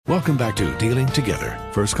Welcome back to Dealing Together.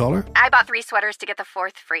 First caller? I bought 3 sweaters to get the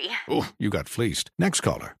 4th free. Oh, you got fleeced. Next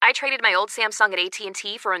caller? I traded my old Samsung at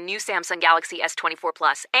AT&T for a new Samsung Galaxy S24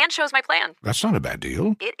 Plus and chose my plan. That's not a bad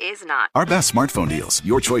deal. It is not. Our best smartphone deals.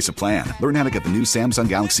 Your choice of plan. Learn how to get the new Samsung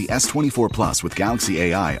Galaxy S24 Plus with Galaxy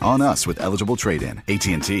AI on us with eligible trade-in.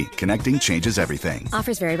 AT&T. Connecting changes everything.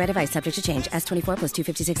 Offers vary by device. Subject to change. S24 plus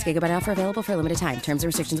 256 gigabyte offer available for a limited time. Terms and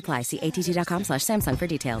restrictions apply. See att.com/Samsung for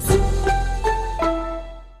details.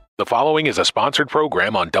 The following is a sponsored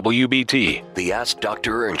program on WBT. The Ask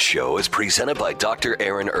Dr. Ernst Show is presented by Dr.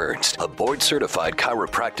 Aaron Ernst, a board-certified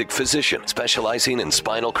chiropractic physician specializing in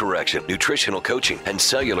spinal correction, nutritional coaching, and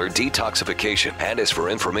cellular detoxification, and is for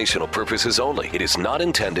informational purposes only. It is not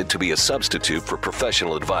intended to be a substitute for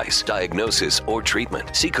professional advice, diagnosis, or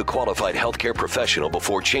treatment. Seek a qualified healthcare professional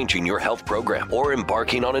before changing your health program or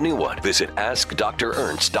embarking on a new one. Visit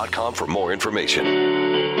AskDrErnst.com for more information.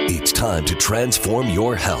 It's time to transform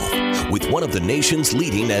your health with one of the nation's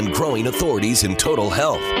leading and growing authorities in total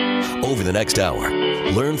health. Over the next hour,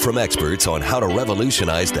 learn from experts on how to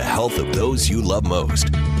revolutionize the health of those you love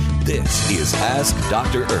most. This is Ask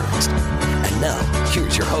Dr. Ernst. And now,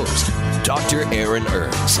 here's your host, Dr. Aaron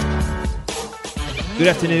Ernst. Good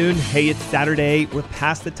afternoon. Hey, it's Saturday. We're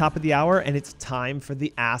past the top of the hour, and it's time for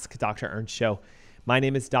the Ask Dr. Ernst Show. My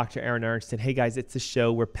name is Dr. Aaron Ernst, and hey guys, it's a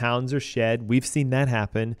show where pounds are shed. We've seen that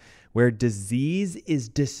happen, where disease is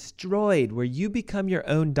destroyed, where you become your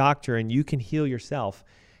own doctor and you can heal yourself,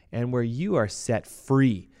 and where you are set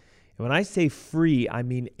free. And when I say free, I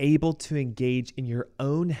mean able to engage in your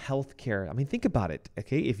own health care. I mean, think about it,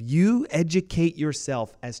 okay? If you educate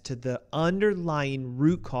yourself as to the underlying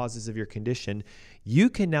root causes of your condition,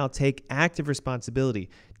 you can now take active responsibility.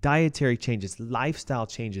 Dietary changes, lifestyle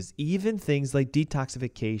changes, even things like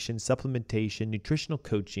detoxification, supplementation, nutritional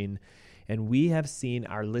coaching. And we have seen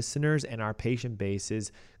our listeners and our patient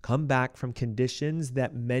bases come back from conditions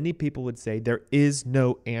that many people would say there is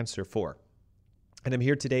no answer for. And I'm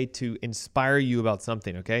here today to inspire you about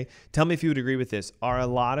something, okay? Tell me if you would agree with this. Are a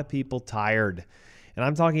lot of people tired? And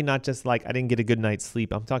I'm talking not just like I didn't get a good night's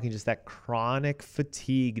sleep. I'm talking just that chronic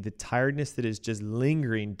fatigue, the tiredness that is just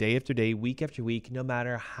lingering day after day, week after week. No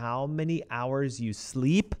matter how many hours you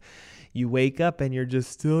sleep, you wake up and you're just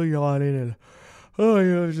still yawning and,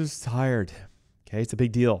 I'm just tired. Okay, it's a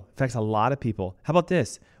big deal. It affects a lot of people. How about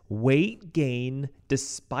this? Weight gain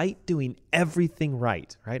despite doing everything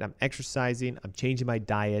right? I'm exercising, I'm changing my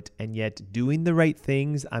diet, and yet doing the right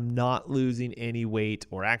things, I'm not losing any weight,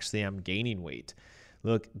 or actually I'm gaining weight.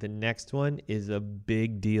 Look, the next one is a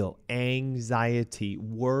big deal. Anxiety,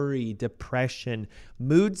 worry, depression,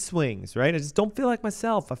 mood swings, right? I just don't feel like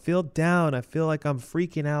myself. I feel down. I feel like I'm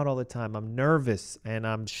freaking out all the time. I'm nervous and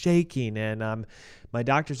I'm shaking, and my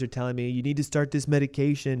doctors are telling me you need to start this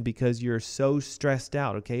medication because you're so stressed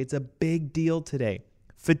out, okay? It's a big deal today.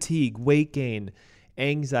 Fatigue, weight gain,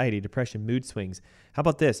 anxiety, depression, mood swings. How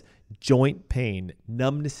about this? Joint pain,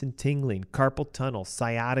 numbness and tingling, carpal tunnel,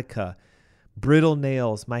 sciatica, brittle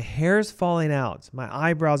nails, my hair's falling out, my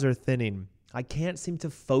eyebrows are thinning. I can't seem to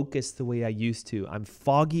focus the way I used to. I'm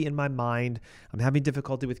foggy in my mind. I'm having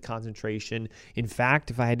difficulty with concentration. In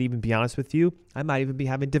fact, if I had to even be honest with you, I might even be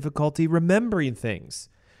having difficulty remembering things.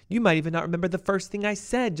 You might even not remember the first thing I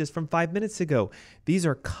said just from 5 minutes ago. These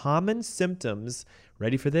are common symptoms,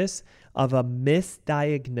 ready for this, of a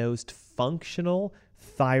misdiagnosed functional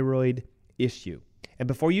thyroid issue. And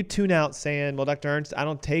before you tune out saying, well, Dr. Ernst, I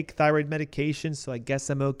don't take thyroid medication, so I guess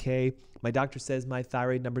I'm okay. My doctor says my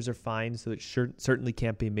thyroid numbers are fine, so it certainly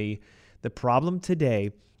can't be me. The problem today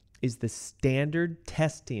is the standard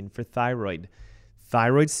testing for thyroid.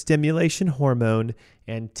 Thyroid stimulation hormone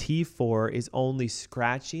and T4 is only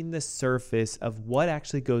scratching the surface of what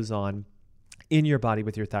actually goes on in your body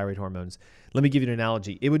with your thyroid hormones. Let me give you an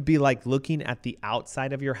analogy. It would be like looking at the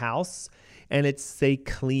outside of your house and it's, say,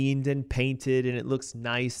 cleaned and painted and it looks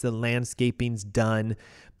nice, the landscaping's done,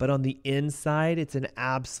 but on the inside, it's an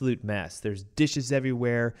absolute mess. There's dishes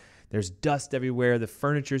everywhere, there's dust everywhere, the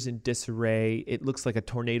furniture's in disarray, it looks like a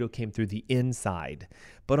tornado came through the inside.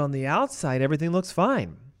 But on the outside, everything looks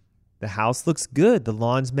fine. The house looks good, the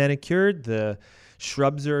lawn's manicured, the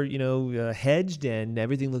shrubs are, hedged, and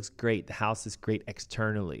everything looks great. The house is great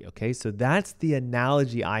externally, okay? So that's the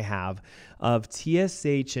analogy I have of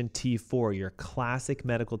TSH and T4. Your classic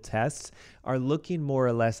medical tests are looking more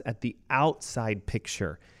or less at the outside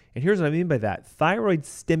picture. And here's what I mean by that. Thyroid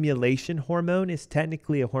stimulation hormone is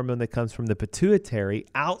technically a hormone that comes from the pituitary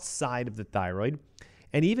outside of the thyroid.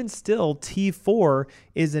 And even still, T4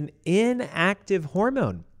 is an inactive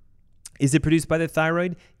hormone. Is it produced by the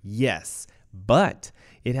thyroid? Yes. but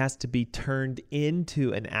it has to be turned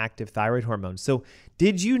into an active thyroid hormone. So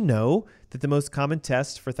did you know that the most common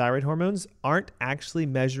tests for thyroid hormones aren't actually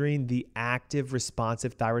measuring the active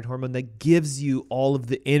responsive thyroid hormone that gives you all of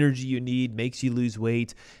the energy you need, makes you lose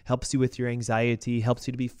weight, helps you with your anxiety, helps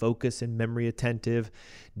you to be focused and memory attentive,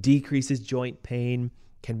 decreases joint pain,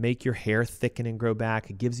 can make your hair thicken and grow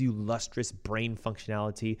back. It gives you lustrous brain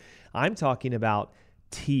functionality. I'm talking about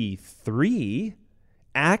T3,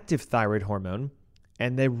 active thyroid hormone,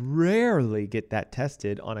 and they rarely get that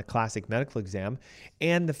tested on a classic medical exam.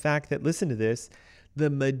 And the fact that, listen to this, the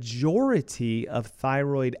majority of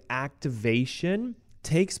thyroid activation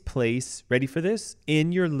takes place, ready for this,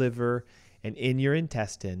 in your liver and in your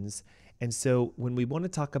intestines. And so when we want to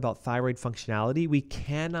talk about thyroid functionality, we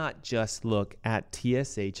cannot just look at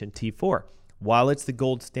TSH and T4. While it's the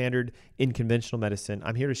gold standard in conventional medicine,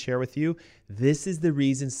 I'm here to share with you, this is the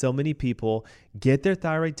reason so many people get their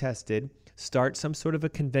thyroid tested, start some sort of a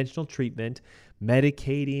conventional treatment,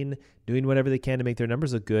 medicating, doing whatever they can to make their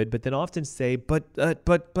numbers look good, but then often say, but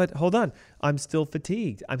hold on, I'm still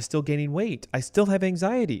fatigued. I'm still gaining weight. I still have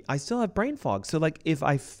anxiety. I still have brain fog. So like if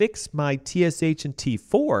I fix my TSH and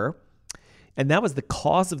T4, and that was the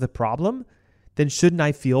cause of the problem, then shouldn't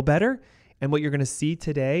I feel better? And what you're going to see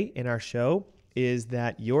today in our show is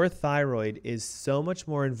that your thyroid is so much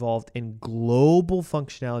more involved in global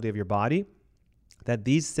functionality of your body that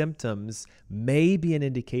these symptoms may be an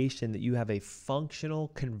indication that you have a functional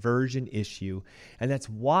conversion issue. And that's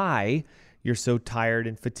why you're so tired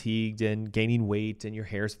and fatigued and gaining weight and your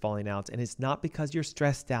hair's falling out. And it's not because you're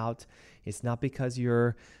stressed out. It's not because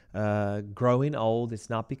you're growing old. It's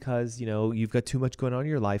not because, you've got too much going on in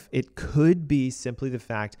your life. It could be simply the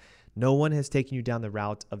fact no one has taken you down the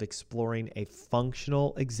route of exploring a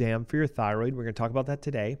functional exam for your thyroid. We're going to talk about that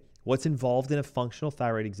today. What's involved in a functional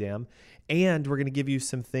thyroid exam. And we're going to give you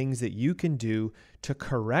some things that you can do to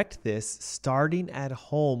correct this, starting at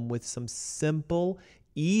home with some simple,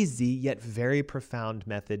 easy, yet very profound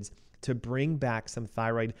methods to bring back some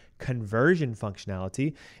thyroid conversion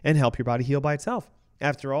functionality and help your body heal by itself.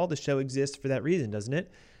 After all, the show exists for that reason, doesn't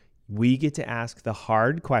it? We get to ask the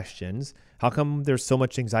hard questions. How come there's so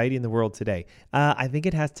much anxiety in the world today? I think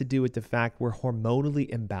it has to do with the fact we're hormonally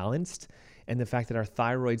imbalanced and the fact that our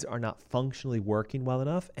thyroids are not functionally working well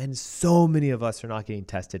enough. And so many of us are not getting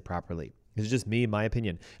tested properly. It's just me, in my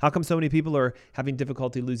opinion. How come so many people are having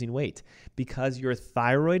difficulty losing weight? Because your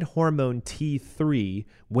thyroid hormone T3,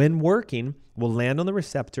 when working, will land on the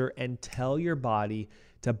receptor and tell your body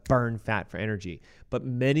to burn fat for energy. But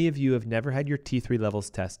many of you have never had your T3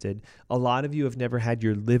 levels tested. A lot of you have never had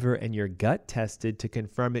your liver and your gut tested to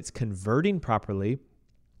confirm it's converting properly.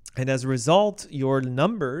 And as a result, your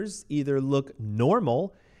numbers either look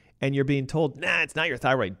normal and you're being told, nah, it's not your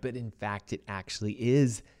thyroid, but in fact, it actually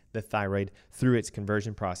is the thyroid through its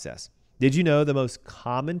conversion process. Did you know the most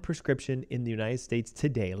common prescription in the United States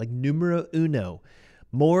today, like numero uno,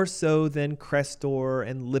 more so than Crestor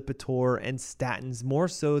and Lipitor and statins, more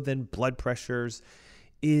so than blood pressures,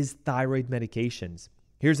 is thyroid medications?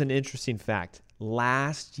 Here's an interesting fact.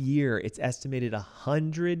 Last year, it's estimated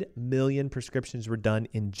 100 million prescriptions were done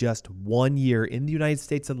in just 1 year in the United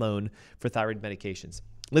States alone for thyroid medications.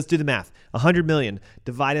 Let's do the math. 100 million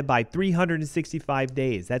divided by 365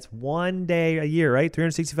 days. That's 1 day a year, right?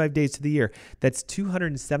 365 days to the year. That's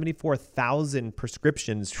 274,000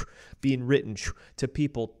 prescriptions being written to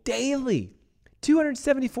people daily.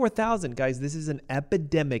 274,000. Guys, this is an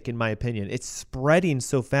epidemic in my opinion. It's spreading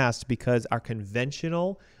so fast because our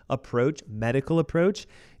conventional approach, medical approach,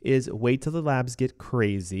 is wait till the labs get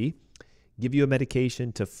crazy, give you a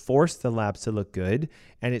medication to force the labs to look good,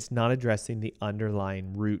 and it's not addressing the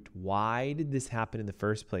underlying root. Why did this happen in the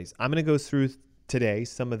first place? I'm going to go through today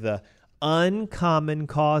some of the uncommon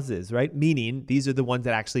causes, right? Meaning these are the ones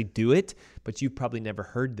that actually do it, but you've probably never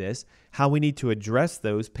heard this. How we need to address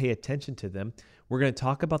those, pay attention to them. We're going to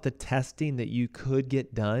talk about the testing that you could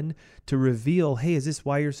get done to reveal, hey, is this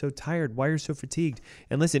why you're so tired? Why you're so fatigued?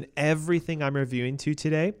 And listen, everything I'm reviewing to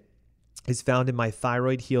today is found in my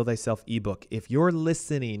Thyroid Heal Thyself ebook. If you're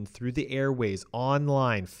listening through the airways,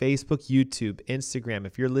 online, Facebook, YouTube, Instagram,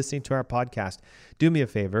 if you're listening to our podcast, do me a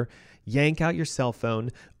favor, yank out your cell phone,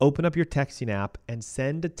 open up your texting app, and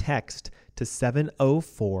send a text to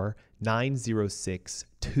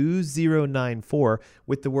 704-906-2094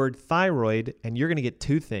 with the word thyroid, and you're going to get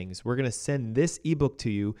two things. We're going to send this ebook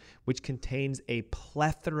to you, which contains a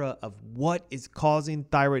plethora of what is causing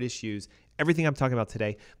thyroid issues, everything I'm talking about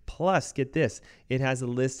today. Plus, get this, it has a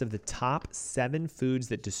list of the top 7 foods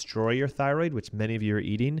that destroy your thyroid, which many of you are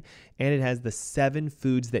eating, and it has the 7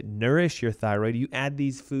 foods that nourish your thyroid. You add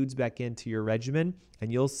these foods back into your regimen,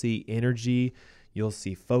 and you'll see energy, you'll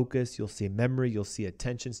see focus, you'll see memory, you'll see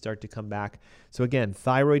attention start to come back. So again,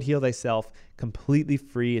 Thyroid Heal Thyself, completely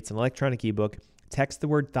free. It's an electronic ebook. Text the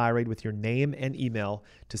word thyroid with your name and email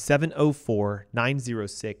to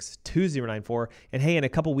 704-906-2094. And hey, in a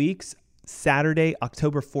couple weeks, Saturday,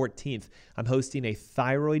 October 14th, I'm hosting a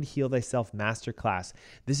Thyroid Heal Thyself Masterclass.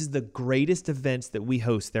 This is the greatest events that we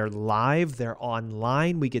host. They're live, they're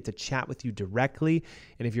online. We get to chat with you directly.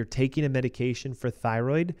 And if you're taking a medication for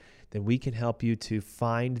thyroid, then we can help you to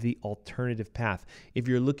find the alternative path. If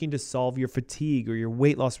you're looking to solve your fatigue or your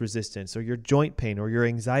weight loss resistance or your joint pain or your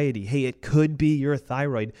anxiety, hey, it could be your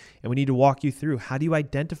thyroid, and we need to walk you through how do you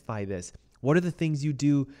identify this? What are the things you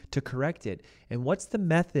do to correct it? And what's the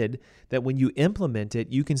method that when you implement it,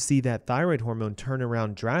 you can see that thyroid hormone turn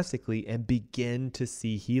around drastically and begin to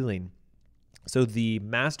see healing? So the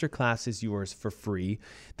masterclass is yours for free.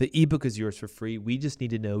 The ebook is yours for free. We just need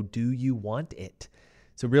to know, do you want it?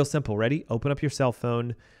 So real simple. Ready? Open up your cell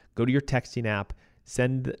phone, go to your texting app,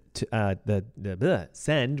 send to, the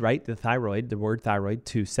word thyroid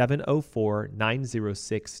to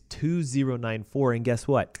 704-906-2094. And guess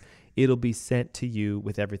what? It'll be sent to you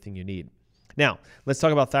with everything you need. Now, let's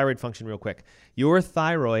talk about thyroid function real quick. Your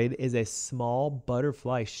thyroid is a small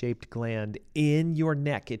butterfly-shaped gland in your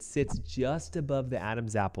neck. It sits just above the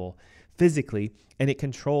Adam's apple physically, and it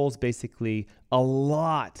controls basically a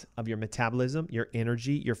lot of your metabolism, your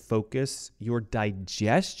energy, your focus, your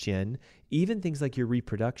digestion, even things like your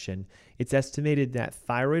reproduction. It's estimated that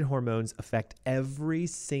thyroid hormones affect every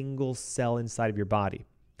single cell inside of your body.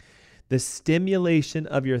 The stimulation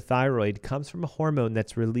of your thyroid comes from a hormone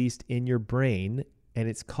that's released in your brain, and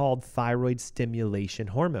it's called thyroid stimulation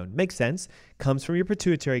hormone. Makes sense. Comes from your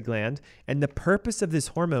pituitary gland, and the purpose of this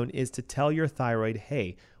hormone is to tell your thyroid,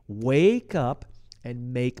 hey, wake up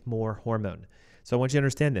and make more hormone. So I want you to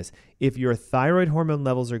understand this. If your thyroid hormone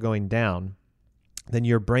levels are going down, then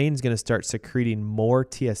your brain's going to start secreting more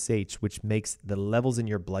TSH, which makes the levels in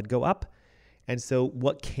your blood go up. And so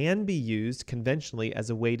what can be used conventionally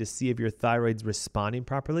as a way to see if your thyroid's responding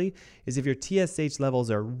properly is if your TSH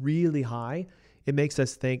levels are really high, it makes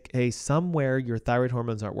us think, hey, somewhere your thyroid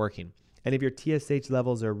hormones aren't working. And if your TSH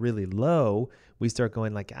levels are really low, we start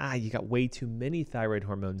going like, you got way too many thyroid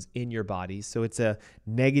hormones in your body. So it's a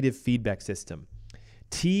negative feedback system.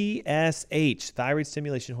 TSH, thyroid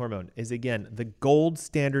stimulation hormone, is again the gold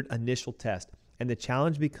standard initial test. And the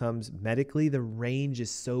challenge becomes medically, the range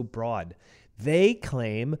is so broad. They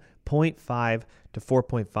claim 0.5 to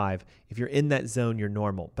 4.5. If you're in that zone, you're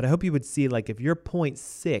normal. But I hope you would see, like, if you're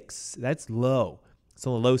 0.6, that's low. It's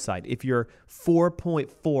on the low side. If you're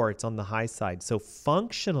 4.4, it's on the high side. So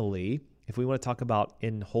functionally, if we want to talk about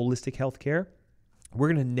in holistic healthcare,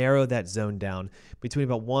 we're going to narrow that zone down between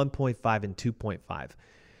about 1.5 and 2.5.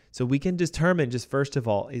 So we can determine just first of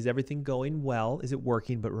all, is everything going well? Is it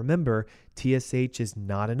working? But remember, TSH is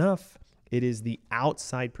not enough. It is the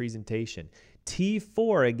outside presentation.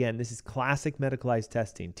 T4, again, this is classic medicalized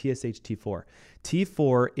testing, TSH T4.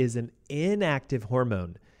 T4 is an inactive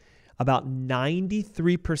hormone. About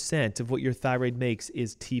 93% of what your thyroid makes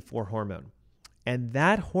is T4 hormone. And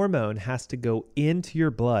that hormone has to go into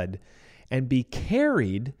your blood and be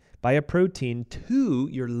carried by a protein to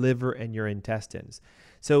your liver and your intestines.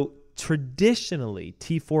 So traditionally,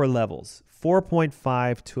 T4 levels,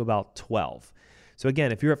 4.5 to about 12. So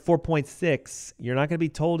again, if you're at 4.6, you're not going to be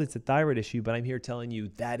told it's a thyroid issue, but I'm here telling you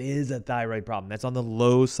that is a thyroid problem. That's on the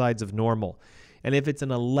low sides of normal. And if it's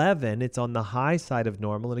an 11, it's on the high side of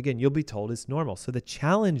normal. And again, you'll be told it's normal. So the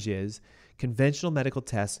challenge is conventional medical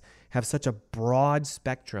tests have such a broad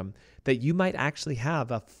spectrum that you might actually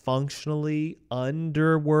have a functionally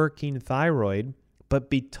underworking thyroid,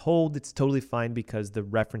 but be told it's totally fine because the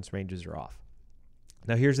reference ranges are off.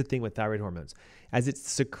 Now, here's the thing with thyroid hormones. As it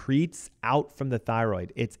secretes out from the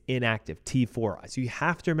thyroid, it's inactive, T4. So you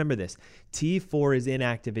have to remember this. T4 is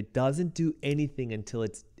inactive. It doesn't do anything until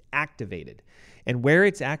it's activated. And where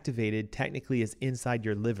it's activated technically is inside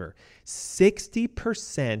your liver.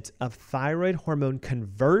 60% of thyroid hormone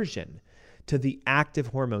conversion to the active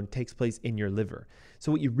hormone takes place in your liver.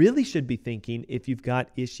 So what you really should be thinking if you've got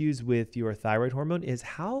issues with your thyroid hormone is,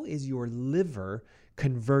 how is your liver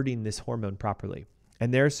converting this hormone properly?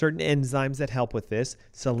 And there are certain enzymes that help with this,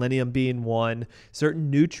 selenium being one, certain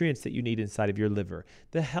nutrients that you need inside of your liver.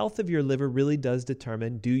 The health of your liver really does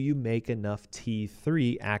determine, do you make enough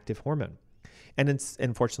T3 active hormone? And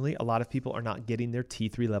unfortunately, a lot of people are not getting their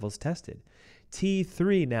T3 levels tested.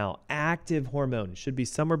 T3 now, active hormone, should be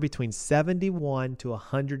somewhere between 71 to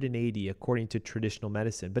 180 according to traditional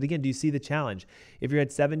medicine. But again, do you see the challenge? If you're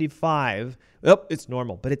at 75, it's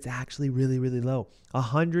normal, but it's actually really, really low.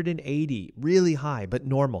 180, really high, but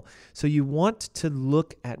normal. So you want to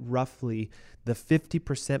look at roughly the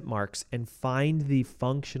 50% marks and find the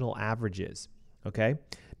functional averages, okay?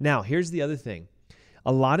 Now, here's the other thing.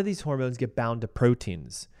 A lot of these hormones get bound to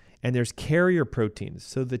proteins. And there's carrier proteins.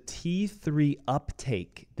 So the T3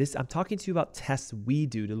 uptake, I'm talking to you about tests we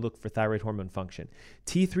do to look for thyroid hormone function.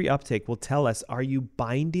 T3 uptake will tell us, are you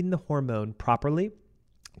binding the hormone properly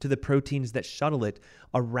to the proteins that shuttle it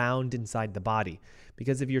around inside the body?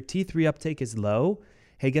 Because if your T3 uptake is low,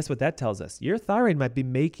 hey, guess what that tells us? Your thyroid might be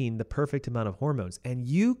making the perfect amount of hormones, and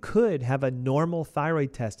you could have a normal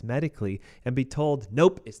thyroid test medically and be told,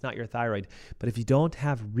 nope, it's not your thyroid. But if you don't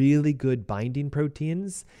have really good binding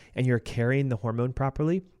proteins and you're carrying the hormone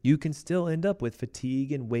properly, you can still end up with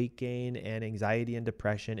fatigue and weight gain and anxiety and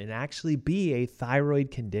depression and actually be a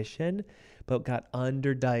thyroid condition, but got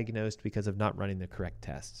underdiagnosed because of not running the correct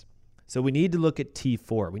tests. So we need to look at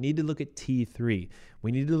T4. We need to look at T3.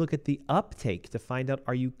 We need to look at the uptake to find out,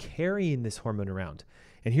 are you carrying this hormone around?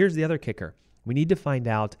 And here's the other kicker. We need to find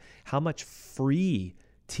out how much free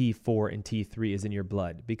T4 and T3 is in your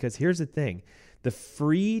blood. Because here's the thing. The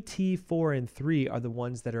free T4 and 3 are the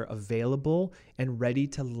ones that are available and ready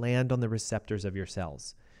to land on the receptors of your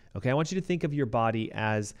cells. Okay, I want you to think of your body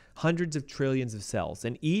as hundreds of trillions of cells.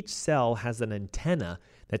 And each cell has an antenna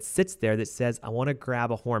that sits there that says, I want to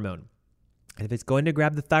grab a hormone. And if it's going to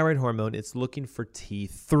grab the thyroid hormone, it's looking for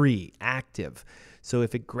T3, active. So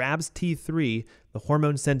if it grabs T3, the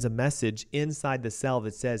hormone sends a message inside the cell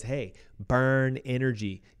that says, hey, burn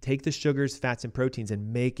energy. Take the sugars, fats, and proteins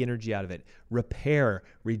and make energy out of it. Repair,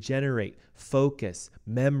 regenerate, focus,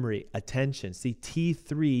 memory, attention. See,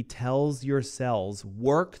 T3 tells your cells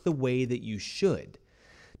work the way that you should.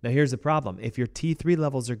 Now, here's the problem. If your T3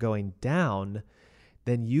 levels are going down,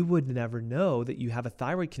 then you would never know that you have a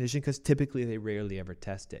thyroid condition because typically they rarely ever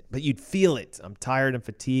test it. But you'd feel it. I'm tired, I'm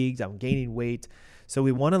fatigued, I'm gaining weight. So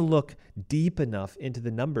we want to look deep enough into the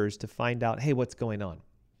numbers to find out, hey, what's going on?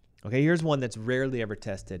 Okay, here's one that's rarely ever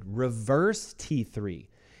tested. Reverse T3.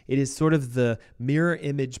 It is sort of the mirror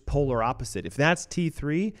image polar opposite. If that's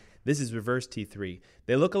T3, this is reverse T3.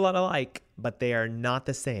 They look a lot alike, but they are not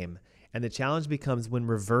the same. And the challenge becomes when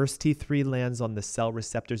reverse T3 lands on the cell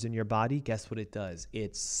receptors in your body, guess what it does?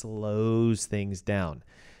 It slows things down.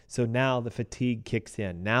 So now the fatigue kicks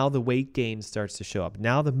in. Now the weight gain starts to show up.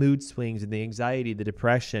 Now the mood swings and the anxiety, the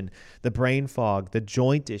depression, the brain fog, the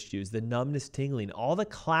joint issues, the numbness, tingling, all the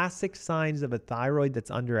classic signs of a thyroid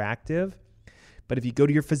that's underactive. But if you go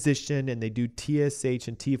to your physician and they do TSH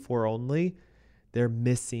and T4 only, they're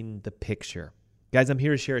missing the picture. Guys, I'm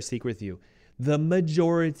here to share a secret with you. The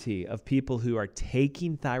majority of people who are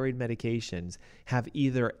taking thyroid medications have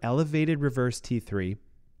either elevated reverse T3,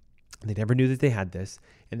 they never knew that they had this,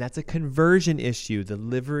 and that's a conversion issue. The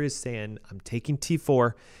liver is saying, I'm taking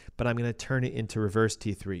T4, but I'm going to turn it into reverse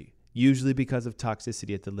T3, usually because of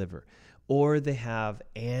toxicity at the liver. Or they have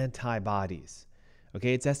antibodies.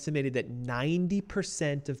 Okay, it's estimated that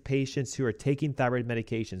 90% of patients who are taking thyroid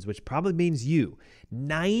medications, which probably means you,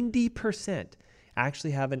 90%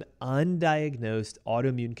 actually have an undiagnosed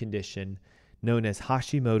autoimmune condition known as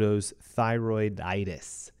Hashimoto's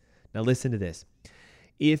thyroiditis. Now listen to this.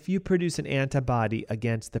 If you produce an antibody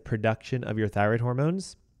against the production of your thyroid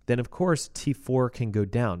hormones, then of course T4 can go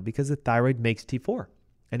down because the thyroid makes T4.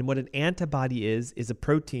 And what an antibody is a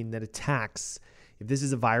protein that attacks. If this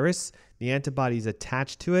is a virus, the antibody is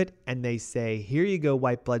attached to it and they say, here you go,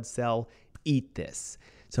 white blood cell, eat this.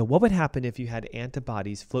 So what would happen if you had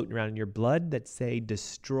antibodies floating around in your blood that say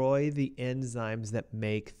destroy the enzymes that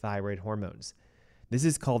make thyroid hormones? This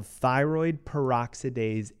is called thyroid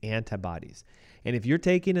peroxidase antibodies. And if you're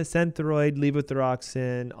taking a Synthroid,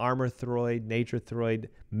 levothyroxine, Armourthroid, Natrethroid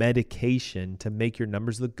medication to make your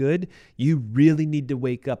numbers look good, you really need to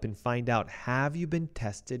wake up and find out, have you been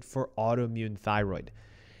tested for autoimmune thyroid?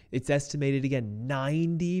 It's estimated, again,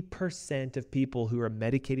 90% of people who are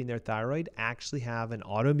medicating their thyroid actually have an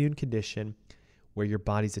autoimmune condition where your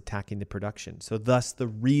body's attacking the production. So thus the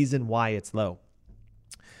reason why it's low.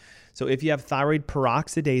 So if you have thyroid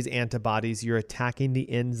peroxidase antibodies, you're attacking the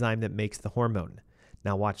enzyme that makes the hormone.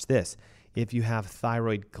 Now watch this. If you have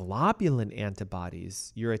thyroid globulin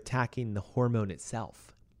antibodies, you're attacking the hormone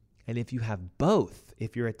itself. And if you have both,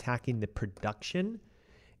 if you're attacking the production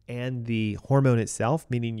and the hormone itself,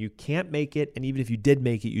 meaning you can't make it, and even if you did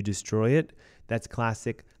make it, you destroy it, that's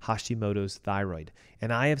classic Hashimoto's thyroid.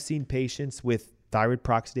 And I have seen patients with thyroid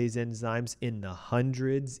peroxidase enzymes in the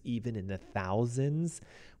hundreds, even in the thousands.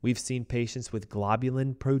 We've seen patients with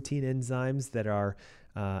globulin protein enzymes that are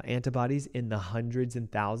antibodies in the hundreds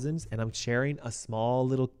and thousands. And I'm sharing a small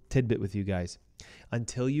little tidbit with you guys.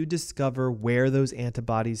 Until you discover where those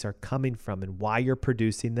antibodies are coming from and why you're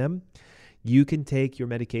producing them, you can take your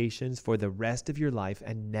medications for the rest of your life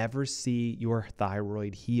and never see your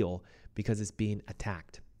thyroid heal because it's being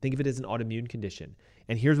attacked. Think of it as an autoimmune condition.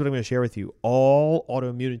 And here's what I'm going to share with you. All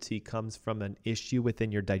autoimmunity comes from an issue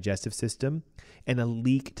within your digestive system and a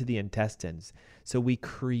leak to the intestines. So we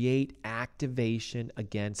create activation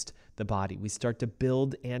against the body. We start to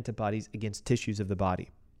build antibodies against tissues of the body.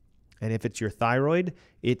 And if it's your thyroid,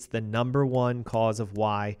 it's the number one cause of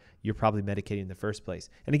why you're probably medicating in the first place.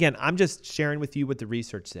 And again, I'm just sharing with you what the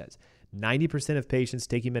research says. 90% of patients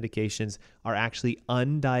taking medications are actually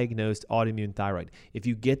undiagnosed autoimmune thyroid. If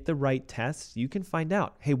you get the right tests, you can find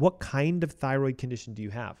out, hey, what kind of thyroid condition do you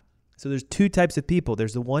have? So there's two types of people.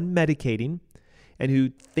 There's the one medicating and who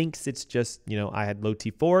thinks it's just, I had low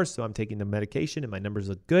T4, so I'm taking the medication and my numbers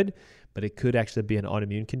look good, but it could actually be an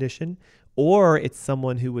autoimmune condition. Or it's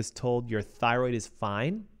someone who was told your thyroid is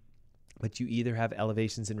fine, but you either have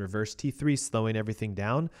elevations in reverse T3 slowing everything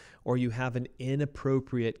down, or you have an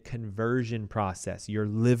inappropriate conversion process. Your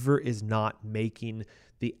liver is not making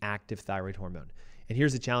the active thyroid hormone. And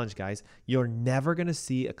here's the challenge, guys. You're never going to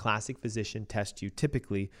see a classic physician test you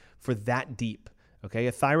typically for that deep. Okay,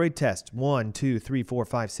 a thyroid test, 1, 2, 3, 4,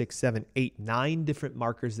 5, 6, 7, 8, 9 different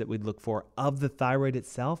markers that we'd look for of the thyroid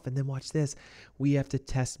itself. And then watch this. We have to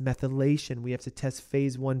test methylation. We have to test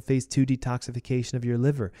phase 1, phase 2 detoxification of your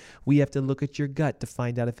liver. We have to look at your gut to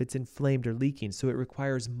find out if it's inflamed or leaking. So it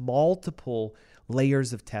requires multiple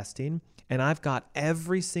layers of testing. And I've got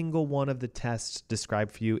every single one of the tests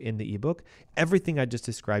described for you in the ebook, everything I just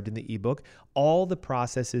described in the ebook, all the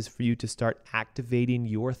processes for you to start activating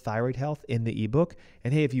your thyroid health in the ebook.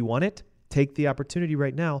 And hey, if you want it, take the opportunity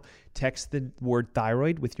right now. Text the word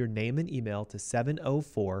thyroid with your name and email to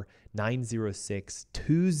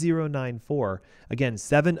 704-906-2094. Again,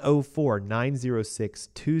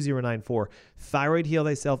 704-906-2094. Thyroid Heal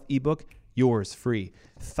Thyself ebook, yours free.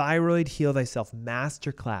 Thyroid Heal Thyself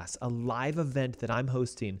Masterclass, a live event that I'm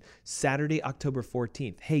hosting Saturday, October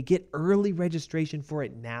 14th. Hey, get early registration for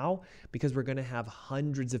it now because we're going to have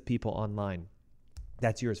hundreds of people online.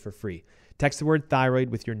 That's yours for free. Text the word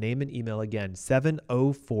thyroid with your name and email again,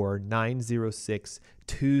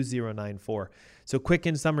 704-906-2094. So quick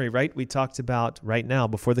in summary, right? We talked about right now,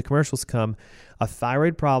 before the commercials come, a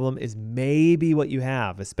thyroid problem is maybe what you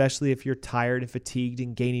have, especially if you're tired and fatigued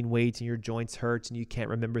and gaining weight and your joints hurt and you can't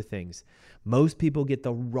remember things. Most people get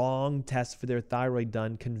the wrong test for their thyroid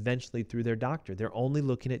done conventionally through their doctor. They're only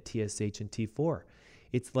looking at TSH and T4.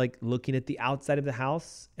 It's like looking at the outside of the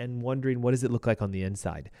house and wondering, what does it look like on the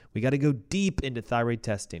inside? We got to go deep into thyroid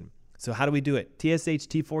testing. So how do we do it? TSH,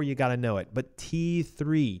 T4, you got to know it. But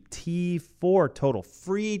T3, T4 total,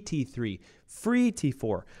 free T3, free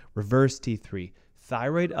T4, reverse T3,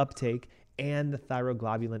 thyroid uptake, and the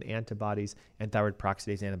thyroglobulin antibodies and thyroid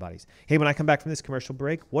peroxidase antibodies. Hey, when I come back from this commercial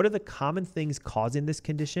break, what are the common things causing this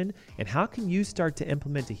condition? And how can you start to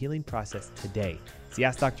implement a healing process today? It's the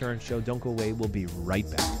Ask Dr. Ernst Show. Don't go away. We'll be right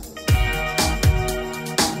back.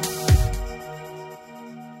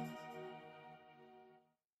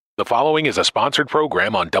 The following is a sponsored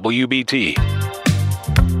program on WBT.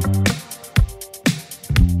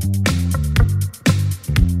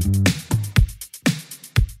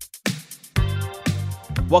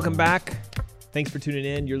 Welcome back. Thanks for tuning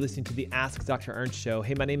in. You're listening to the Ask Dr. Ernst Show.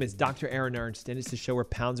 Hey, my name is Dr. Aaron Ernst, and it's the show where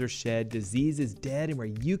pounds are shed, disease is dead, and where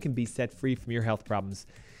you can be set free from your health problems.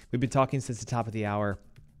 We've been talking since the top of the hour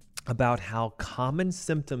about how common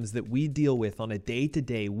symptoms that we deal with on a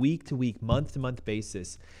day-to-day, week-to-week, month-to-month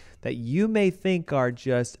basis that you may think are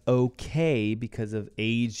just okay because of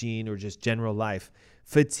aging or just general life,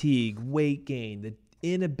 fatigue, weight gain, the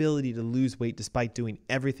inability to lose weight despite doing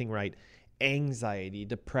everything right, anxiety,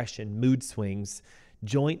 depression, mood swings,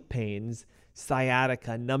 joint pains,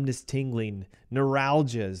 sciatica, numbness, tingling,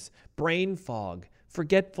 neuralgias, brain fog,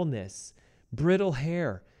 forgetfulness, brittle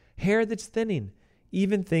hair, hair that's thinning,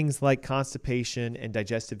 even things like constipation and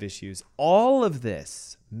digestive issues. All of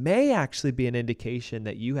this may actually be an indication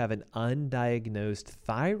that you have an undiagnosed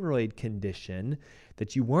thyroid condition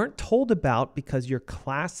that you weren't told about because your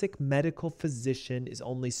classic medical physician is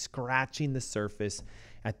only scratching the surface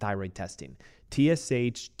at thyroid testing.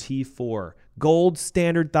 TSH, T4, gold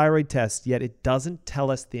standard thyroid test, yet it doesn't tell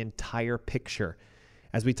us the entire picture.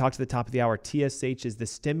 As we talked at the top of the hour, TSH is the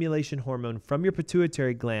stimulation hormone from your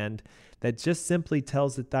pituitary gland that just simply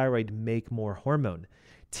tells the thyroid make more hormone.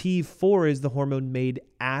 T4 is the hormone made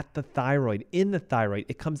at the thyroid, in the thyroid.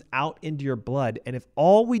 It comes out into your blood. And if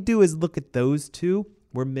all we do is look at those two,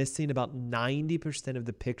 we're missing about 90% of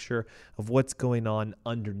the picture of what's going on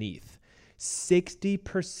underneath.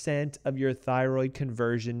 60% of your thyroid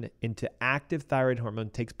conversion into active thyroid hormone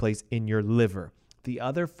takes place in your liver. The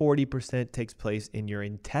other 40% takes place in your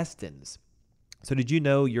intestines. So did you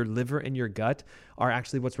know your liver and your gut are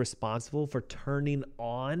actually what's responsible for turning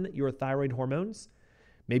on your thyroid hormones?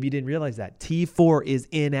 Maybe you didn't realize that. T4 is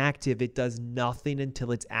inactive. It does nothing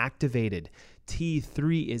until it's activated.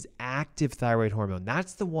 T3 is active thyroid hormone.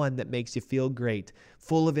 That's the one that makes you feel great,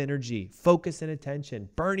 full of energy, focus and attention,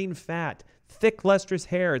 burning fat, thick, lustrous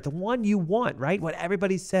hair, the one you want, right? What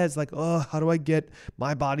everybody says, like, oh, how do I get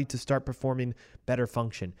my body to start performing better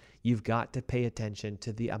function? You've got to pay attention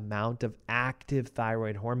to the amount of active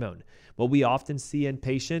thyroid hormone. What we often see in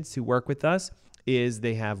patients who work with us is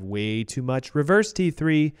they have way too much reverse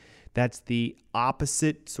T3. That's the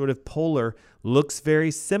opposite sort of polar, looks very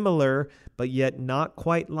similar, but yet not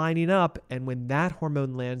quite lining up. And when that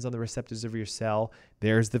hormone lands on the receptors of your cell,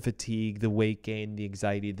 there's the fatigue, the weight gain, the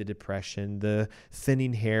anxiety, the depression, the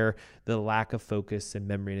thinning hair, the lack of focus and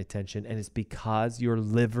memory and attention. And it's because your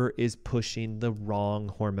liver is pushing the wrong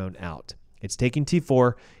hormone out. It's taking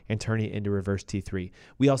T4 and turning it into reverse T3.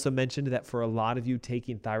 We also mentioned that for a lot of you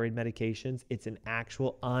taking thyroid medications, it's an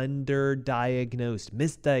actual underdiagnosed,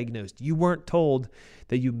 misdiagnosed. You weren't told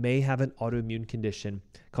that you may have an autoimmune condition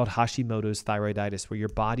called Hashimoto's thyroiditis, where your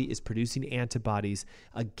body is producing antibodies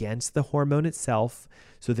against the hormone itself,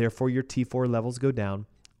 so therefore your T4 levels go down,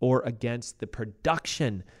 or against the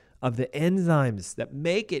production of the enzymes that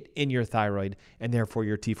make it in your thyroid, and therefore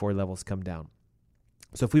your T4 levels come down.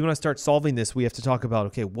 So if we want to start solving this, we have to talk about,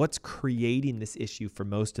 okay, what's creating this issue for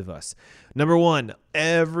most of us? Number one,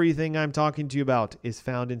 everything I'm talking to you about is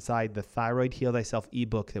found inside the Thyroid Heal Thyself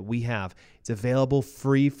ebook that we have. It's available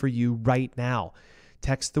free for you right now.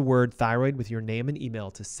 Text the word thyroid with your name and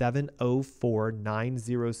email to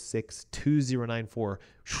 704-906-2094.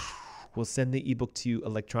 We'll send the ebook to you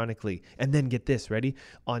electronically. And then get this, ready?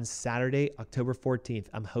 On Saturday, October 14th,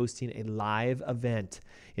 I'm hosting a live event.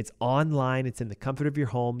 It's online. It's in the comfort of your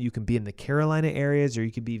home. You can be in the Carolina areas or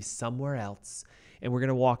you could be somewhere else. And we're going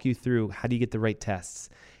to walk you through how do you get the right tests?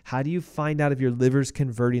 How do you find out if your liver's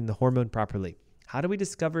converting the hormone properly? How do we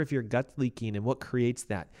discover if your gut's leaking and what creates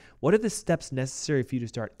that? What are the steps necessary for you to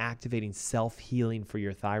start activating self-healing for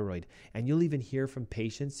your thyroid? And you'll even hear from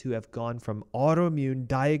patients who have gone from autoimmune,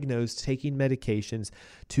 diagnosed, taking medications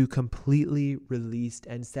to completely released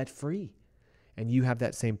and set free. And you have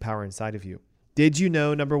that same power inside of you. Did you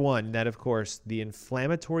know, number one, that of course, the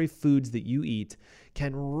inflammatory foods that you eat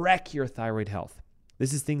can wreck your thyroid health?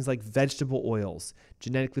 This is things like vegetable oils,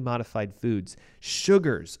 genetically modified foods,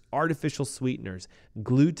 sugars, artificial sweeteners,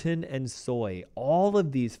 gluten, and soy. All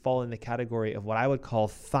of these fall in the category of what I would call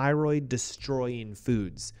thyroid-destroying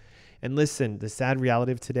foods. And listen, the sad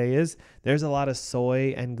reality of today is there's a lot of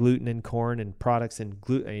soy and gluten and corn and products and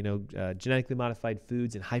genetically modified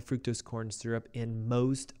foods and high fructose corn syrup in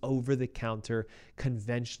most over-the-counter,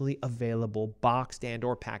 conventionally available boxed and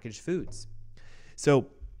or packaged foods. So,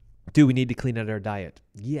 do we need to clean out our diet?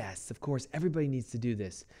 Yes, of course, everybody needs to do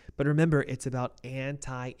this. But remember, it's about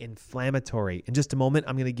anti-inflammatory. In just a moment,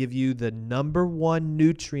 I'm going to give you the number one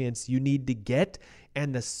nutrients you need to get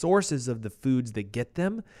and the sources of the foods that get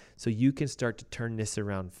them so you can start to turn this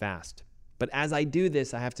around fast. But as I do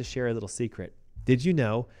this, I have to share a little secret. Did you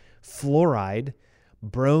know fluoride,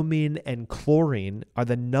 bromine, and chlorine are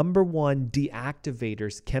the number one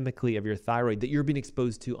deactivators chemically of your thyroid that you're being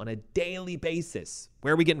exposed to on a daily basis?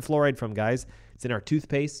 Where are we getting fluoride from, guys? It's in our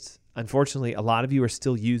toothpaste. Unfortunately, a lot of you are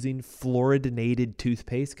still using fluoridated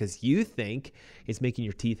toothpaste because you think it's making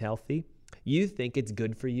your teeth healthy. You think it's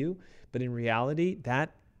good for you. But in reality,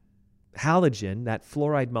 that halogen, that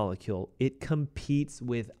fluoride molecule, it competes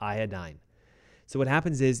with iodine. So what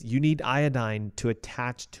happens is you need iodine to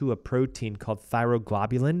attach to a protein called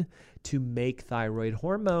thyroglobulin to make thyroid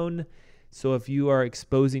hormone. So if you are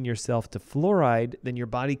exposing yourself to fluoride, then your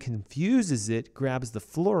body confuses it, grabs the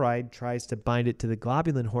fluoride, tries to bind it to the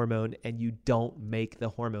globulin hormone, and you don't make the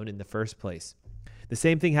hormone in the first place. The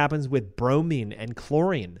same thing happens with bromine and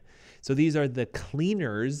chlorine. So these are the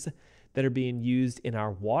cleaners that are being used in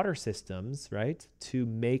our water systems, right, to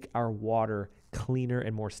make our water cleaner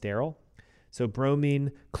and more sterile. So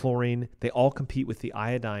bromine, chlorine, they all compete with the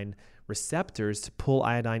iodine receptors to pull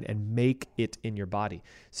iodine and make it in your body.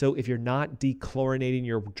 So if you're not dechlorinating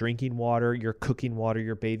your drinking water, your cooking water,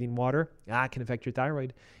 your bathing water, it can affect your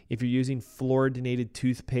thyroid. If you're using fluoridated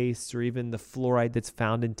toothpaste or even the fluoride that's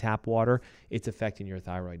found in tap water, it's affecting your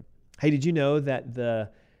thyroid. Hey, did you know that the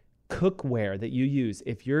cookware that you use,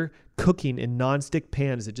 if you're cooking in nonstick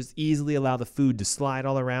pans that just easily allow the food to slide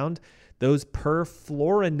all around, those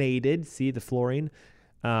perfluorinated, see the fluorine,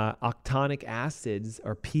 octonic acids,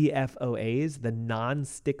 or PFOAs, the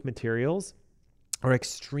nonstick materials, are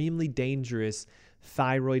extremely dangerous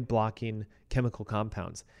thyroid blocking chemical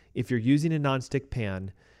compounds. If you're using a nonstick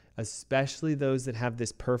pan, especially those that have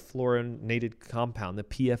this perfluorinated compound, the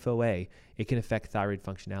PFOA, it can affect thyroid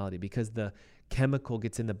functionality because the chemical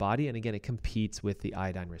gets in the body, and again, it competes with the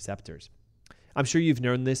iodine receptors. I'm sure you've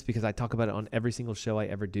known this because I talk about it on every single show I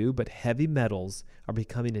ever do, but heavy metals are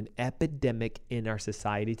becoming an epidemic in our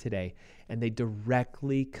society today, and they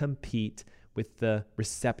directly compete with the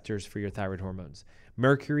receptors for your thyroid hormones.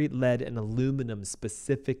 Mercury, lead, and aluminum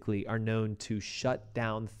specifically are known to shut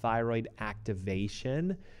down thyroid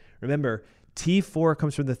activation. Remember, T4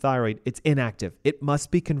 comes from the thyroid. It's inactive. It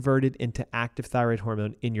must be converted into active thyroid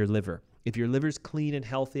hormone in your liver. If your liver's clean and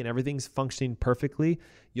healthy and everything's functioning perfectly,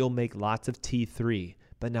 you'll make lots of T3.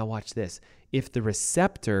 But now watch this. If the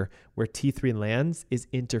receptor where T3 lands is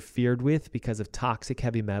interfered with because of toxic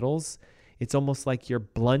heavy metals, it's almost like you're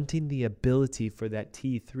blunting the ability for that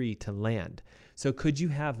T3 to land. So could you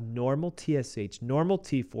have normal TSH, normal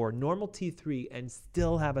T4, normal T3, and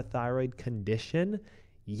still have a thyroid condition?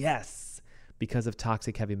 Yes, because of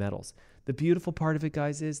toxic heavy metals. The beautiful part of it,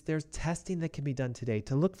 guys, is there's testing that can be done today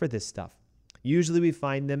to look for this stuff. Usually we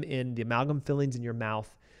find them in the amalgam fillings in your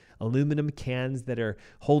mouth, aluminum cans that are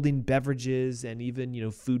holding beverages and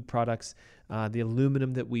even, food products, the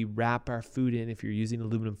aluminum that we wrap our food in if you're using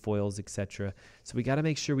aluminum foils, etc. So we got to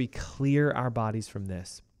make sure we clear our bodies from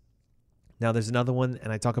this. Now there's another one,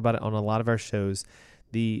 and I talk about it on a lot of our shows,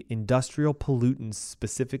 the industrial pollutants,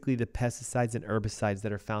 specifically the pesticides and herbicides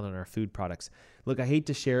that are found in our food products. Look, I hate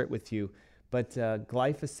to share it with you, but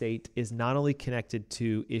glyphosate is not only connected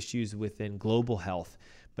to issues within global health,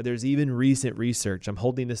 but there's even recent research. I'm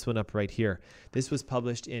holding this one up right here. This was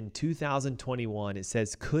published in 2021. It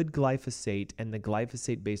says, could glyphosate and the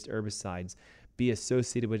glyphosate-based herbicides be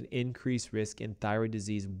associated with an increased risk in thyroid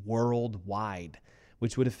disease worldwide,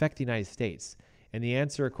 which would affect the United States? And the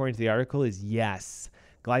answer, according to the article, is yes.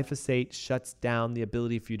 Glyphosate shuts down the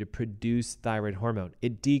ability for you to produce thyroid hormone.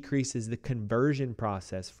 It decreases the conversion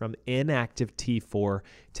process from inactive T4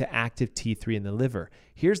 to active T3 in the liver.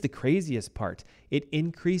 Here's the craziest part. It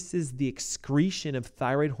increases the excretion of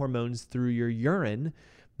thyroid hormones through your urine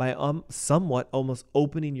by somewhat almost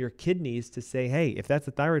opening your kidneys to say, hey, if that's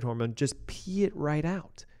a thyroid hormone, just pee it right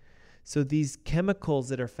out. So these chemicals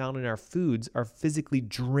that are found in our foods are physically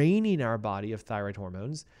draining our body of thyroid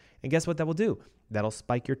hormones. And guess what that will do? That'll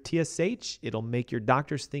spike your TSH. It'll make your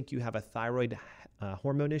doctors think you have a thyroid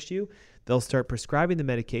hormone issue. They'll start prescribing the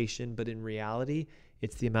medication, but in reality,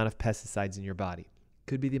 it's the amount of pesticides in your body.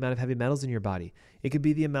 Could be the amount of heavy metals in your body. It could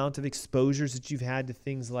be the amount of exposures that you've had to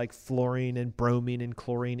things like fluorine and bromine and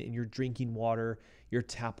chlorine in your drinking water, your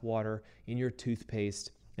tap water, in your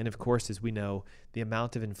toothpaste. And of course, as we know, the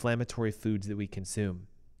amount of inflammatory foods that we consume.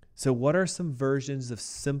 So what are some versions of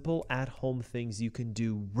simple at-home things you can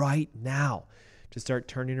do right now to start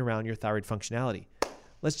turning around your thyroid functionality?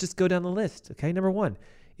 Let's just go down the list, okay? Number one,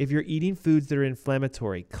 if you're eating foods that are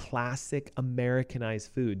inflammatory, classic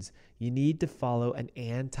Americanized foods, you need to follow an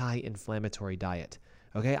anti-inflammatory diet.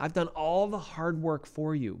 Okay, I've done all the hard work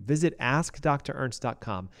for you. Visit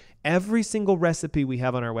AskDrErnst.com. Every single recipe we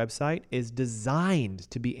have on our website is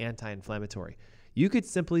designed to be anti-inflammatory. You could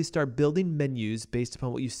simply start building menus based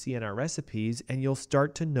upon what you see in our recipes, and you'll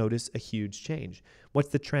start to notice a huge change. What's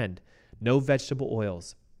the trend? No vegetable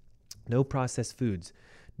oils, no processed foods,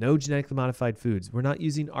 no genetically modified foods. We're not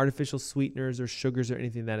using artificial sweeteners or sugars or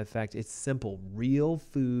anything to that effect. It's simple, real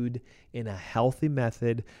food in a healthy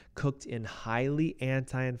method, cooked in highly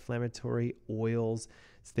anti-inflammatory oils,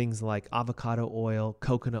 things like avocado oil,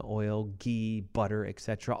 coconut oil, ghee, butter,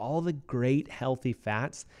 etc. All the great healthy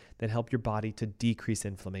fats that help your body to decrease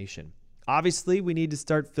inflammation. Obviously, we need to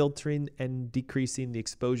start filtering and decreasing the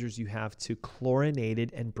exposures you have to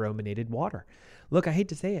chlorinated and brominated water. Look, I hate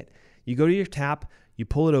to say it. You go to your tap, you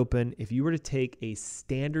pull it open. If you were to take a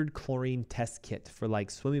standard chlorine test kit for like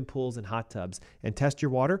swimming pools and hot tubs and test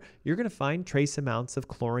your water, you're going to find trace amounts of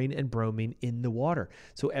chlorine and bromine in the water.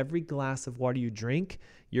 So every glass of water you drink,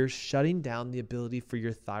 you're shutting down the ability for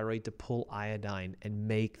your thyroid to pull iodine and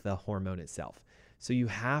make the hormone itself. So you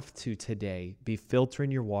have to today be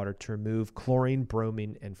filtering your water to remove chlorine,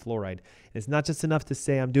 bromine, and fluoride. And it's not just enough to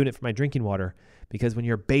say I'm doing it for my drinking water, because when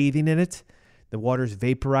you're bathing in it, the water's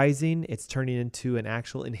vaporizing. It's turning into an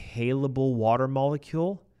actual inhalable water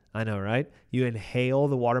molecule. I know, right? You inhale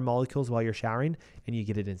the water molecules while you're showering, and you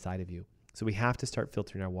get it inside of you. So we have to start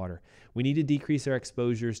filtering our water. We need to decrease our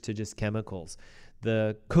exposures to just chemicals.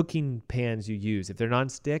 The cooking pans you use, if they're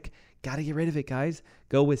non-stick, got to get rid of it, guys.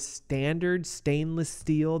 Go with standard stainless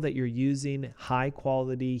steel that you're using high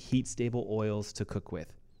quality, heat stable oils to cook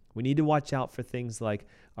with. We need to watch out for things like,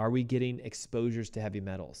 are we getting exposures to heavy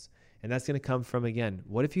metals? And that's going to come from, again,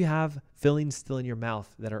 what if you have fillings still in your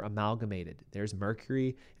mouth that are amalgamated? There's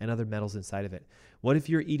mercury and other metals inside of it. What if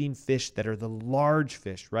you're eating fish that are the large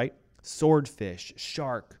fish, right? Swordfish,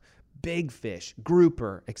 shark, big fish,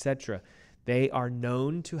 grouper, etc. They are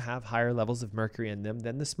known to have higher levels of mercury in them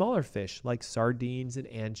than the smaller fish like sardines and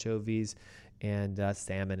anchovies and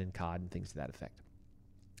salmon and cod and things to that effect.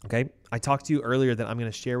 Okay, I talked to you earlier that I'm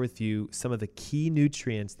going to share with you some of the key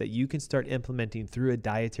nutrients that you can start implementing through a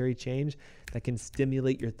dietary change that can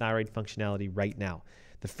stimulate your thyroid functionality right now.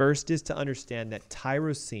 The first is to understand that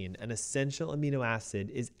tyrosine, an essential amino acid,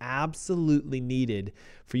 is absolutely needed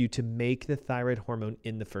for you to make the thyroid hormone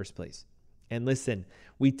in the first place. And listen,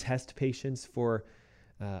 we test patients for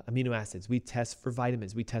amino acids, we test for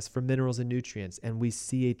vitamins, we test for minerals and nutrients, and we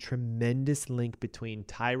see a tremendous link between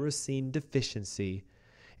tyrosine deficiency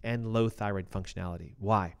and low thyroid functionality.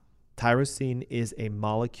 Why? Tyrosine is a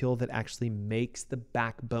molecule that actually makes the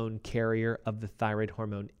backbone carrier of the thyroid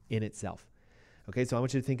hormone in itself. Okay, so I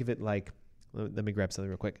want you to think of it like, let me grab something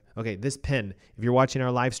real quick. Okay, this pen, if you're watching our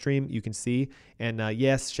live stream, you can see, and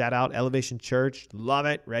yes, shout out Elevation Church, love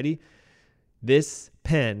it, ready? This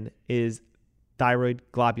pen is thyroid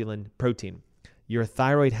globulin protein. Your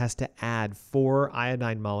thyroid has to add 4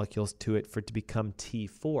 iodine molecules to it for it to become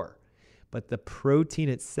T4. But the protein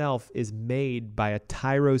itself is made by a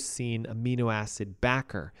tyrosine amino acid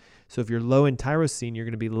backer. So if you're low in tyrosine, you're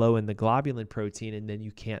going to be low in the globulin protein, and then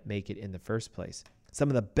you can't make it in the first place. Some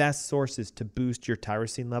of the best sources to boost your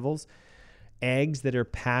tyrosine levels: eggs that are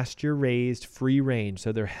pasture raised, free range,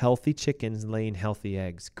 so they're healthy chickens laying healthy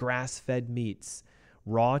eggs, grass-fed meats,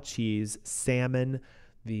 raw cheese, salmon,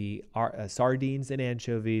 the sardines and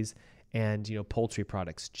anchovies, and poultry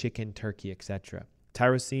products, chicken, turkey, etc.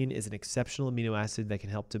 Tyrosine is an exceptional amino acid that can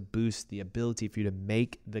help to boost the ability for you to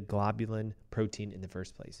make the globulin protein in the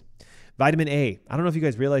first place. Vitamin A. I don't know if you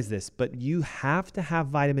guys realize this, but you have to have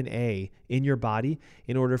vitamin A in your body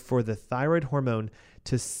in order for the thyroid hormone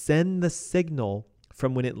to send the signal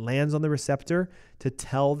from when it lands on the receptor to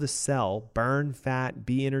tell the cell, burn fat,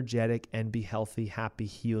 be energetic, and be healthy, happy,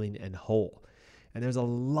 healing, and whole. And there's a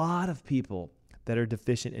lot of people that are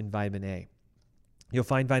deficient in vitamin A. You'll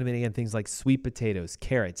find vitamin A in things like sweet potatoes,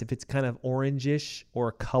 carrots. If it's kind of orangish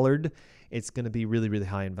or colored, it's going to be really, really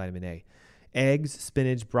high in vitamin A. Eggs,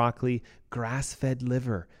 spinach, broccoli, grass-fed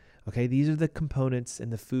liver. Okay, these are the components and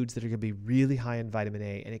the foods that are going to be really high in vitamin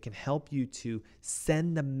A, and it can help you to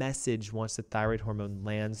send the message once the thyroid hormone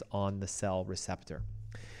lands on the cell receptor.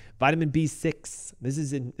 Vitamin B6. This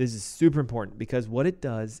is super important because what it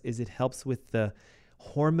does is it helps with the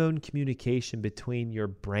hormone communication between your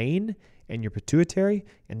brain and your pituitary,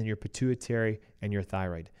 and then your pituitary and your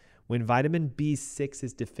thyroid. When vitamin B6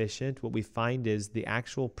 is deficient, what we find is the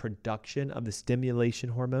actual production of the stimulation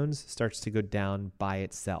hormones starts to go down by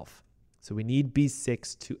itself. So we need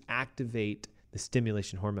B6 to activate the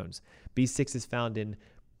stimulation hormones. B6 is found in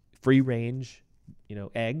free range,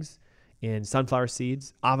 eggs, in sunflower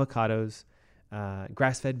seeds, avocados,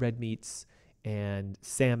 grass-fed red meats, and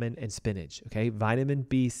salmon and spinach. Okay, vitamin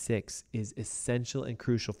B6 is essential and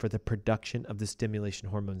crucial for the production of the stimulation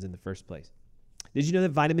hormones in the first place. Did you know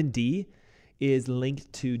that vitamin D is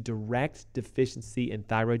linked to direct deficiency in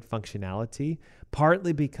thyroid functionality,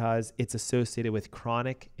 partly because it's associated with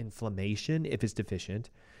chronic inflammation if it's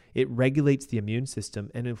deficient. It regulates the immune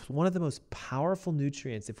system, and it's one of the most powerful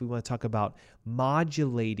nutrients if we want to talk about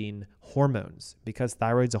modulating hormones. Because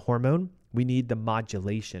thyroid's a hormone, we need the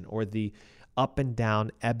modulation or the up and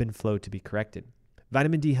down ebb and flow to be corrected.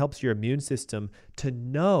 Vitamin D helps your immune system to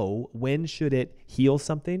know when should it heal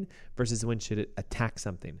something versus when should it attack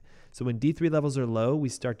something. So when D3 levels are low, we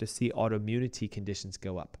start to see autoimmunity conditions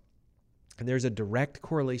go up. And there's a direct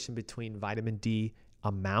correlation between vitamin D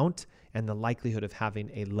amount and the likelihood of having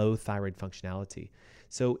a low thyroid functionality.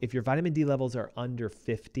 So if your vitamin D levels are under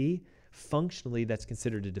 50, functionally that's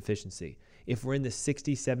considered a deficiency. If we're in the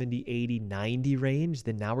 60, 70, 80, 90 range,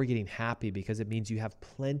 then now we're getting happy because it means you have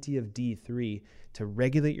plenty of D3 to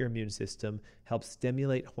regulate your immune system, help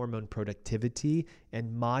stimulate hormone productivity,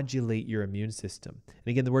 and modulate your immune system. And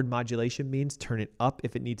again, the word modulation means turn it up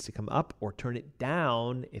if it needs to come up or turn it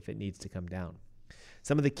down if it needs to come down.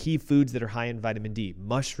 Some of the key foods that are high in vitamin D: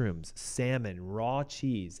 mushrooms, salmon, raw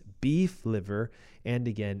cheese, beef liver, and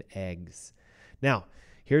again, eggs. Now,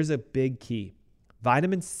 here's a big key.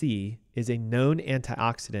 Vitamin C is a known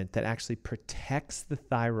antioxidant that actually protects the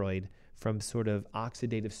thyroid from sort of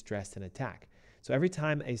oxidative stress and attack. So every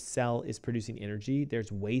time a cell is producing energy,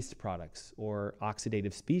 there's waste products or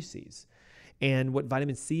oxidative species. And what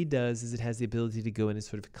vitamin C does is it has the ability to go in and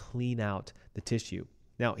sort of clean out the tissue.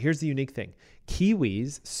 Now, here's the unique thing.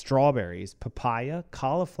 Kiwis, strawberries, papaya,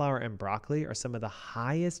 cauliflower, and broccoli are some of the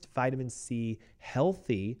highest vitamin C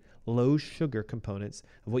healthy, low sugar components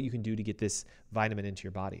of what you can do to get this vitamin into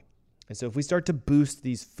your body. And so if we start to boost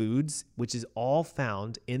these foods, which is all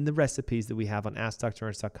found in the recipes that we have on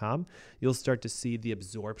AskDrErnst.com, you'll start to see the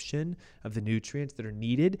absorption of the nutrients that are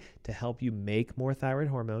needed to help you make more thyroid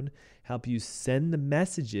hormone, help you send the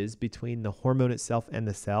messages between the hormone itself and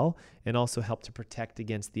the cell, and also help to protect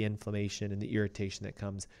against the inflammation and the irritation that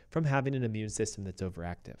comes from having an immune system that's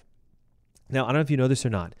overactive. Now, I don't know if you know this or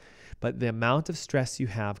not, but the amount of stress you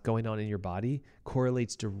have going on in your body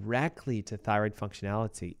correlates directly to thyroid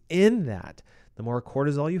functionality, in that the more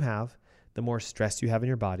cortisol you have, the more stress you have in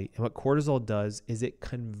your body. And what cortisol does is it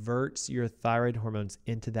converts your thyroid hormones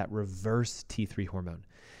into that reverse T3 hormone.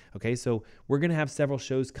 Okay, so we're going to have several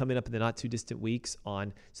shows coming up in the not too distant weeks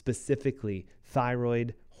on specifically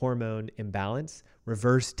thyroid hormone imbalance,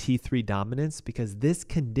 reverse T3 dominance, because this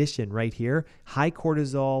condition right here, high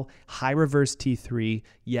cortisol, high reverse T3,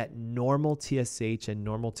 yet normal TSH and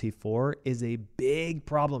normal T4, is a big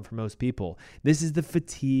problem for most people. This is the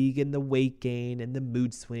fatigue and the weight gain and the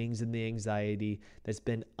mood swings and the anxiety that's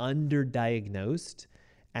been underdiagnosed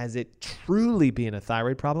as it truly being a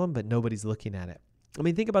thyroid problem, but nobody's looking at it. I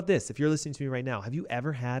mean, think about this. If you're listening to me right now, have you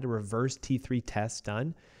ever had a reverse T3 test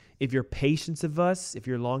done? If you're patients of us, if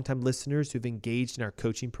you're longtime listeners who've engaged in our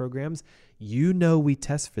coaching programs, you know we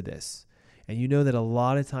test for this. And you know that a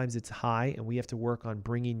lot of times it's high and we have to work on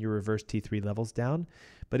bringing your reverse T3 levels down.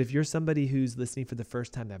 But if you're somebody who's listening for the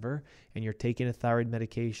first time ever and you're taking a thyroid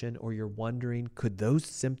medication, or you're wondering, could those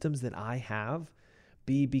symptoms that I have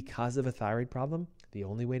be because of a thyroid problem? The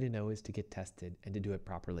only way to know is to get tested and to do it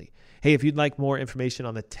properly. Hey, if you'd like more information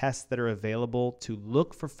on the tests that are available to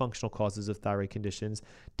look for functional causes of thyroid conditions,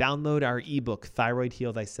 download our ebook, Thyroid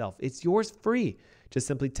Heal Thyself. It's yours free. Just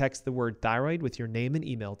simply text the word thyroid with your name and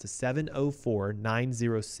email to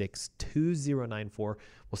 704-906-2094.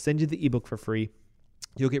 We'll send you the ebook for free.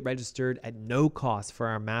 You'll get registered at no cost for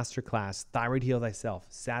our masterclass, Thyroid Heal Thyself,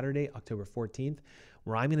 Saturday, October 14th,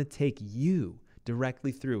 where I'm going to take you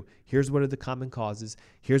directly through. Here's what are the common causes.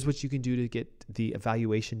 Here's what you can do to get the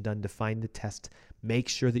evaluation done to find the test. Make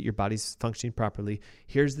sure that your body's functioning properly.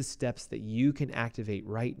 Here's the steps that you can activate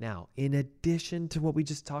right now, in addition to what we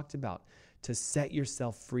just talked about, to set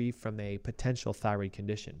yourself free from a potential thyroid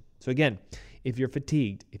condition. So again, if you're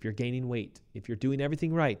fatigued, if you're gaining weight, if you're doing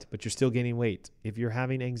everything right, but you're still gaining weight, if you're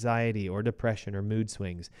having anxiety or depression or mood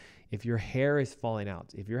swings, if your hair is falling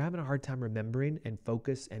out, if you're having a hard time remembering and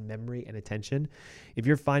focus and memory and attention, if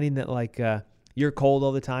you're finding that you're cold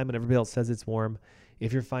all the time and everybody else says it's warm,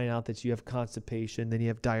 if you're finding out that you have constipation, then you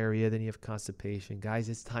have diarrhea, then you have constipation, guys,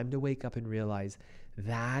 it's time to wake up and realize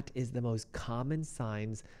that is the most common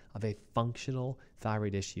signs of a functional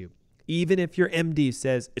thyroid issue. Even if your MD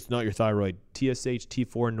says it's not your thyroid, TSH,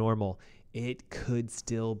 T4 normal, it could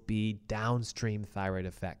still be downstream thyroid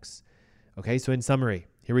effects. Okay, so in summary,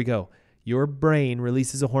 here we go. Your brain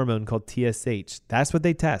releases a hormone called TSH. That's what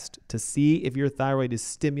they test to see if your thyroid is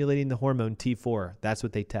stimulating the hormone T4. That's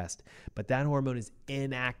what they test. But that hormone is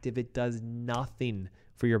inactive. It does nothing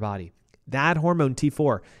for your body. That hormone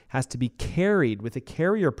T4 has to be carried with a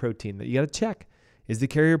carrier protein that you got to check. Is the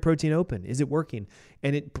carrier protein open? Is it working?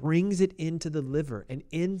 And it brings it into the liver. And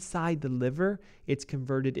inside the liver, it's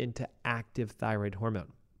converted into active thyroid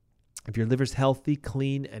hormone. If your liver's healthy,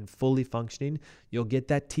 clean, and fully functioning, you'll get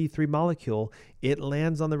that T3 molecule. It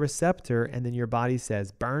lands on the receptor, and then your body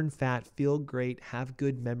says, burn fat, feel great, have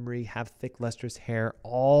good memory, have thick, lustrous hair,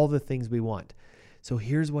 all the things we want. So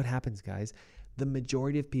here's what happens, guys. The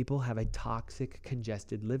majority of people have a toxic,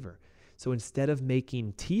 congested liver. So instead of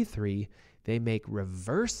making T3, they make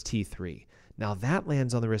reverse T3. Now that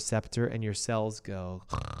lands on the receptor and your cells go,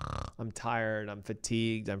 I'm tired, I'm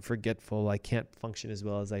fatigued, I'm forgetful, I can't function as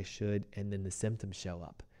well as I should, and then the symptoms show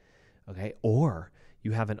up. Okay? Or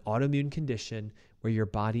you have an autoimmune condition where your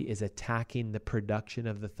body is attacking the production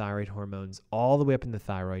of the thyroid hormones all the way up in the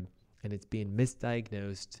thyroid, and it's being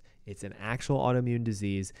misdiagnosed. It's an actual autoimmune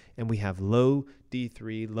disease, and we have low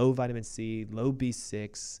D3, low vitamin C, low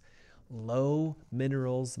B6, low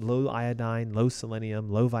minerals, low iodine, low selenium,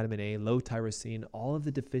 low vitamin A, low tyrosine, all of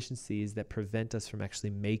the deficiencies that prevent us from actually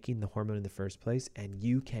making the hormone in the first place, and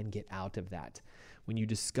you can get out of that. When you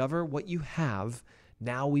discover what you have,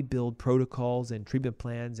 now we build protocols and treatment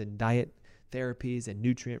plans and diet therapies and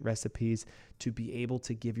nutrient recipes to be able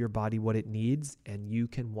to give your body what it needs, and you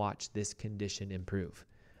can watch this condition improve.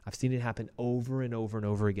 I've seen it happen over and over and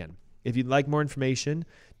over again. If you'd like more information,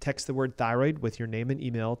 text the word thyroid with your name and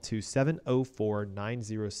email to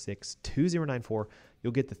 704-906-2094.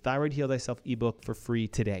 You'll get the Thyroid Heal Thyself ebook for free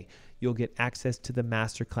today. You'll get access to the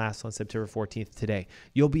masterclass on September 14th today.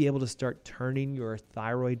 You'll be able to start turning your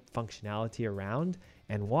thyroid functionality around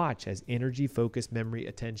and watch as energy, focus, memory,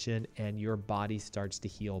 attention, and your body starts to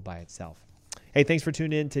heal by itself. Hey, thanks for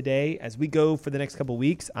tuning in today. As we go for the next couple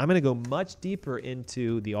weeks, I'm going to go much deeper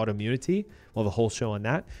into the autoimmunity. We'll have a whole show on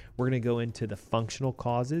that. We're going to go into the functional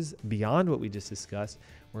causes beyond what we just discussed.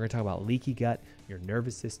 We're going to talk about leaky gut, your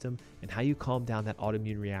nervous system, and how you calm down that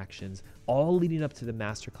autoimmune reactions, all leading up to the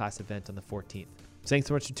masterclass event on the 14th. Thanks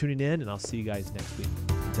so much for tuning in, and I'll see you guys next week.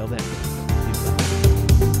 Until then.